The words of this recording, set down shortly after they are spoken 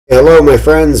Hello my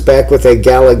friends, back with a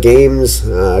Gala Games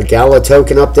Gala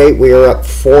token update. We are up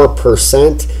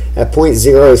 4% at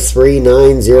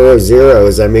 0.03900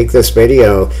 as I make this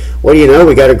video. What do you know,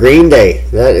 we got a green day.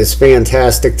 That is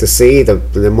fantastic to see.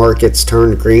 The markets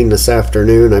turned green this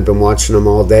afternoon. I've been watching them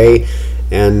all day,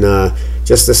 and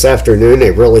just this afternoon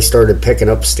they really started picking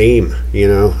up steam.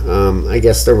 I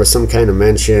guess there was some kind of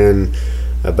mention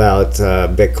about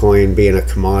Bitcoin being a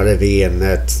commodity, and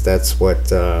that's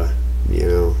what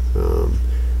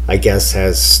I guess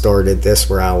has started this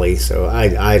rally. So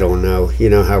I don't know. You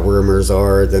know how rumors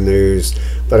are, the news,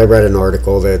 but I read an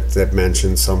article that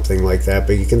mentioned something like that.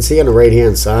 But you can see on the right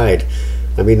hand side,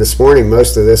 I mean, this morning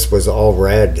most of this was all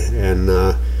red,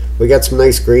 and we got some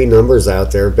nice green numbers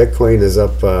out there. Bitcoin is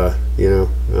up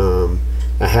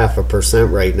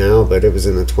 0.5% right now, but it was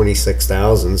in the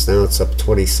 26,000s. Now it's up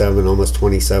 27, almost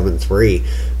 27.3.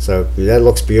 So that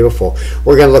looks beautiful.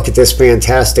 We're going to look at this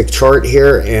fantastic chart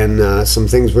here and some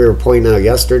things we were pointing out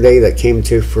yesterday that came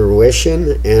to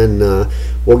fruition, and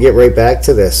we'll get right back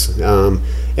to this. And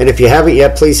if you haven't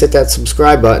yet, please hit that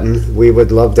subscribe button. We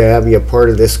would love to have you a part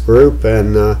of this group,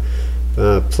 and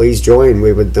please join.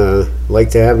 We would like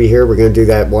to have you here. We're going to do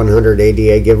that 100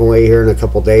 ADA giveaway here in a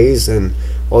couple days, and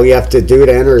all you have to do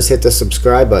to enter is hit the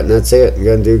subscribe button. That's it. I'm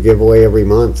going to do a giveaway every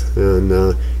month,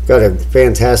 and got a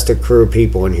fantastic crew of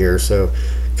people in here, so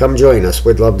come join us.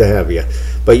 We'd love to have you.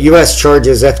 But U.S.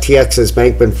 charges FTX's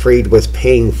Bankman-Fried with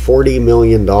paying $40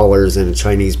 million in a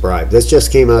Chinese bribe. This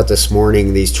just came out this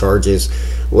morning, these charges,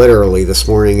 literally this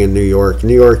morning in New York.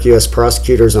 New York U.S.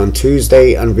 prosecutors on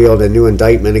Tuesday unveiled a new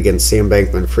indictment against Sam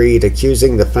Bankman-Fried,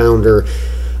 accusing the founder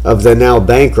of the now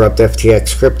bankrupt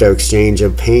FTX crypto exchange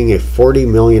of paying a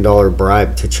 $40 million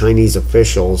bribe to Chinese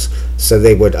officials so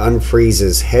they would unfreeze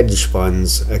his hedge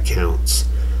funds accounts.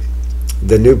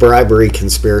 The new bribery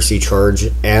conspiracy charge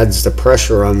adds the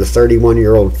pressure on the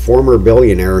 31-year-old former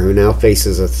billionaire, who now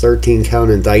faces a 13-count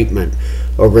indictment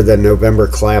over the November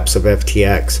collapse of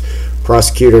FTX.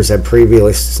 Prosecutors had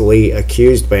previously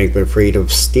accused Bankman-Fried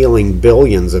of stealing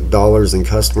billions of dollars in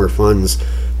customer funds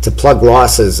to plug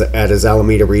losses at his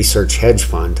Alameda Research hedge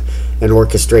fund, and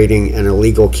orchestrating an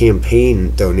illegal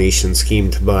campaign donation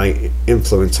scheme to buy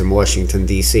influence in Washington,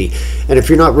 D.C. And if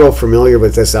you're not real familiar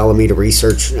with this Alameda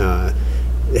Research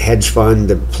hedge fund,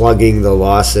 plugging the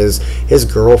losses, his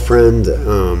girlfriend,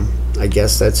 I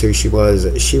guess that's who she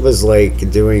was like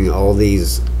doing all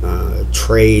these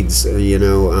trades,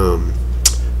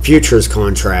 futures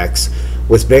contracts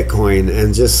with Bitcoin,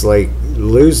 and just like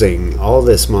losing all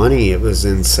this money. It was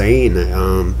insane.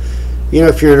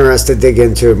 If you're interested, dig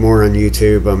into it more on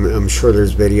YouTube. I'm sure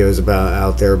there's videos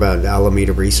out there about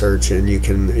Alameda Research, and you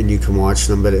can watch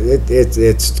them. But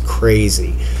it's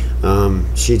crazy.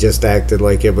 She just acted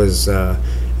like it was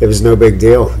no big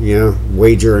deal.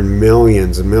 Wagering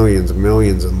millions and millions and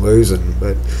millions and losing.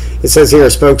 But it says here, a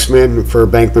spokesman for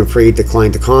Bankman-Fried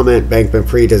declined to comment.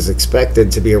 Bankman-Fried is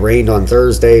expected to be arraigned on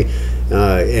Thursday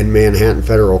in Manhattan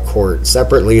federal court.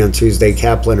 Separately, on Tuesday,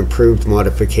 Kaplan approved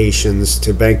modifications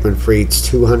to Bankman-Fried's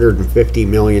 $250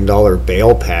 million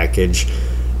bail package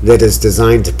that is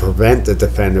designed to prevent the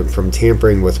defendant from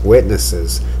tampering with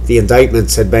witnesses. The indictment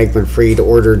said Bankman-Fried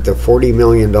ordered the $40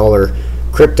 million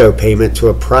crypto payment to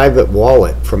a private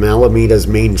wallet from Alameda's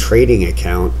main trading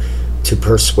account to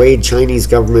persuade Chinese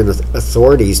government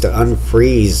authorities to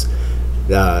unfreeze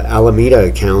Alameda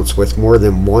accounts with more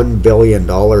than $1 billion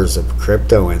of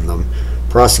crypto in them.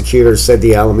 Prosecutors said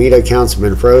the Alameda accounts have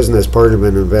been frozen as part of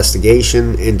an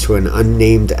investigation into an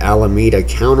unnamed Alameda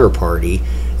counterparty,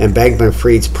 and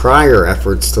Bankman-Fried's prior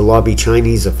efforts to lobby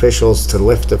Chinese officials to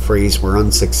lift the freeze were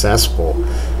unsuccessful.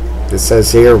 It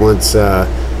says here,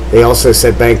 they also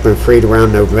said Bankman-Fried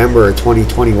around November of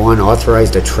 2021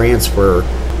 authorized a transfer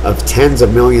of tens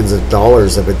of millions of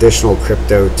dollars of additional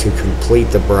crypto to complete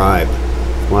the bribe.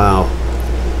 Wow.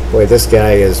 Boy, this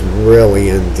guy is really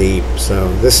in deep. So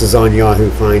this is on Yahoo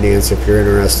Finance if you're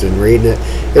interested in reading it.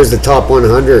 Here's the top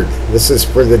 100. This is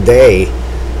for the day.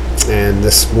 And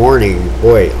this morning,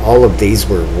 boy, all of these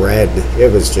were red. It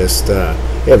was just,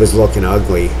 it was looking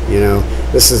ugly.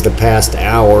 This is the past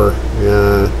hour.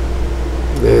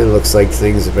 It looks like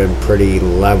things have been pretty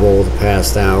level the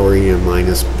past hour,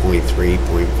 minus 0.3,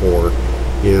 0.4,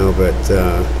 but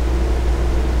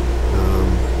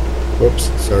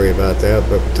whoops, sorry about that.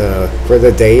 But for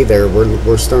the day there,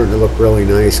 we're starting to look really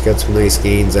nice. Got some nice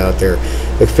gains out there.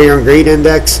 The Fear and Greed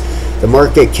Index, the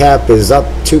market cap is up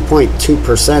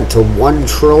 2.2% to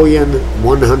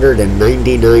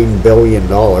 $1,199 billion.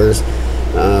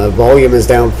 Volume is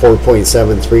down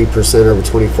 4.73% over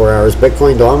 24 hours.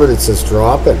 Bitcoin dominance is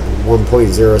dropping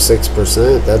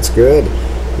 1.06%. That's good.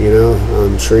 You know,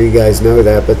 I'm sure you guys know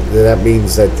that, but that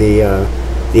means that the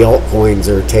altcoins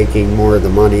are taking more of the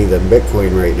money than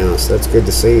Bitcoin right now, so that's good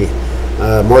to see.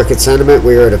 Market sentiment,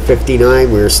 we are at a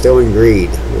 59. We are still in greed.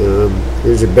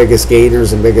 Here's your biggest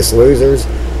gainers and biggest losers.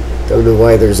 Don't know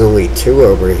why there's only 2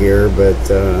 over here, but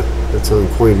that's on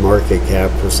coin market cap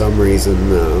for some reason.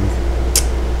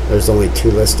 There's only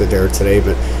 2 listed there today,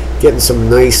 but getting some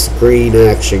nice green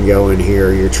action going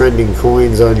here. Your trending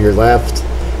coins on your left,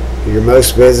 your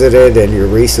most visited, and your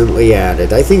recently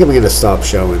added. I think I'm going to stop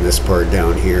showing this part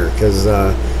down here, because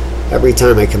every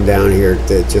time I come down here,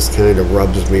 it just kind of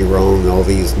rubs me wrong. All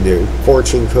these new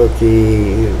fortune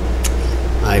cookie,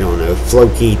 I don't know,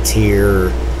 Floki tier.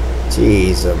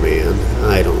 Jeez, oh man,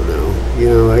 I don't know. You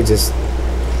know, I just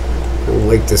don't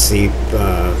like to see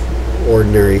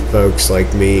ordinary folks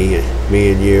like me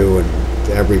and you, and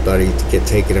everybody to get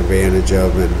taken advantage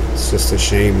of, and it's just a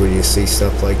shame when you see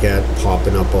stuff like that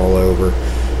popping up all over.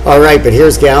 Alright, but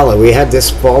here's Gala. We had this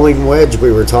falling wedge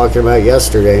we were talking about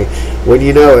yesterday. When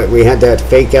you know it, we had that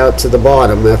fake out to the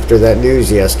bottom after that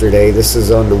news yesterday. This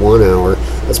is on the 1 hour.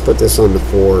 Let's put this on the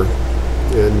 4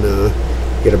 and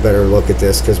get a better look at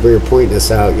this, because we were pointing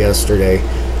this out yesterday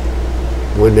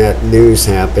when that news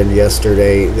happened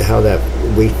yesterday, how that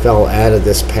we fell out of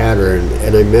this pattern.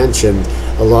 And I mentioned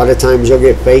a lot of times you'll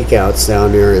get fake outs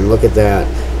down there, and look at that.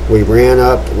 We ran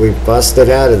up, we busted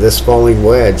out of this falling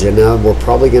wedge, and now we're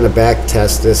probably going to back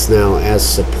test this now as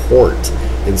support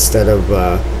instead of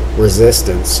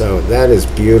resistance. So that is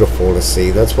beautiful to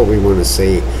see. That's what we want to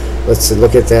see. Let's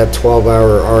look at that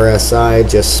 12-hour RSI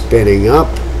just spinning up.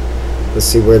 Let's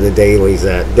see where the daily's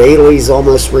at. Daily's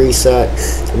almost reset.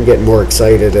 I'm getting more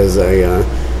excited as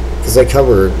because I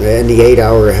cover, and the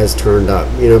 8-hour has turned up,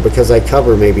 you know, because I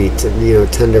cover maybe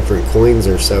 10 different coins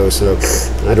or so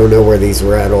I don't know where these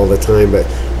were at all the time, but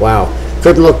wow,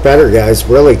 couldn't look better, guys,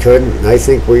 really couldn't. I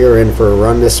think we are in for a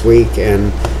run this week,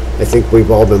 and I think we've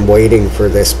all been waiting for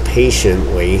this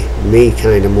patiently, me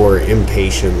kind of more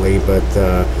impatiently,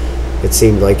 but it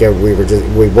seemed like we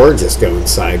were just going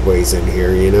sideways in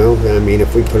here, you know. I mean,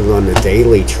 if we put it on the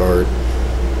daily chart,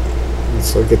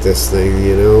 let's look at this thing,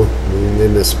 you know, and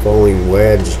then this falling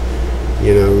wedge,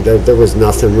 you know, there was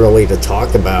nothing really to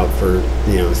talk about for,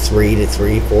 you know, 3 to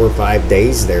 4 or 5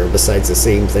 days there besides the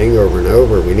same thing over and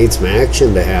over. We need some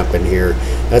action to happen here.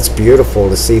 That's beautiful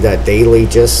to see that daily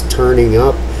just turning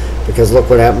up, because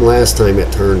look what happened last time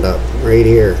it turned up right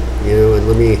here, you know. And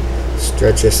let me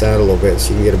stretch this out a little bit so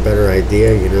you can get a better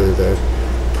idea, you know, the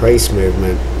price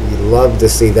movement. You love to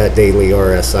see that daily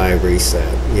RSI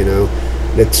reset, you know.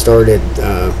 It started,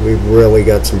 we really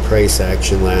got some price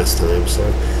action last time, so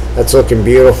that's looking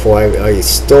beautiful. I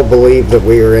still believe that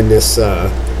we are in this,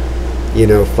 you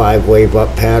know, 5-wave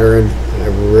up pattern. I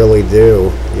really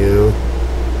do, you know.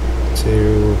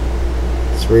 2,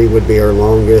 3 would be our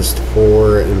longest,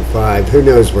 4 and 5. Who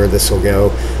knows where this will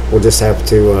go? We'll just have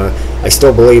to, I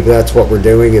still believe that's what we're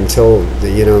doing until,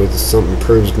 you know, something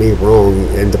proves me wrong.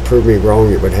 And to prove me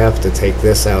wrong, it would have to take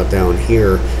this out down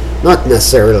here. Not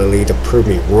necessarily to prove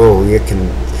me wrong.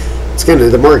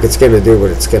 The market's gonna do what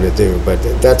it's gonna do, but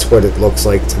that's what it looks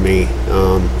like to me.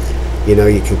 You know,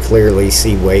 you can clearly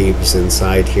see waves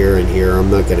inside here and here.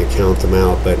 I'm not gonna count them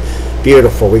out, but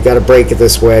beautiful. We got to break at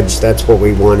this wedge. That's what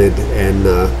we wanted, and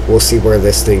we'll see where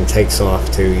this thing takes off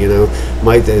to. You know,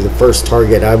 the first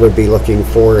target I would be looking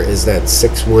for is that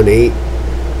 618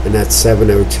 and that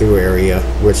 702 area,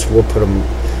 which we'll put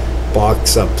a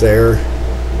box up there.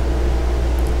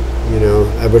 You know,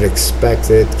 I would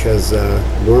expect it, because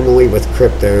normally with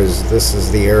cryptos, this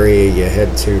is the area you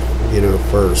head to, you know,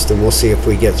 first, and we'll see if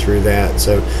we get through that.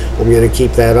 So I'm going to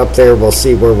keep that up there. We'll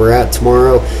see where we're at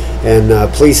tomorrow,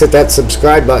 and please hit that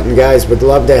subscribe button, guys. Would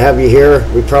love to have you here.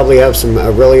 We probably have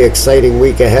a really exciting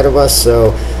week ahead of us,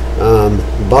 so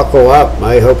buckle up.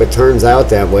 I hope it turns out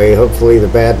that way. Hopefully the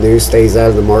bad news stays out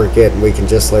of the market and we can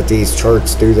just let these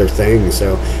charts do their thing.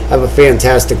 So have a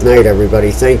fantastic night,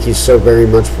 everybody. Thank you so very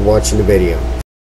much for watching the video.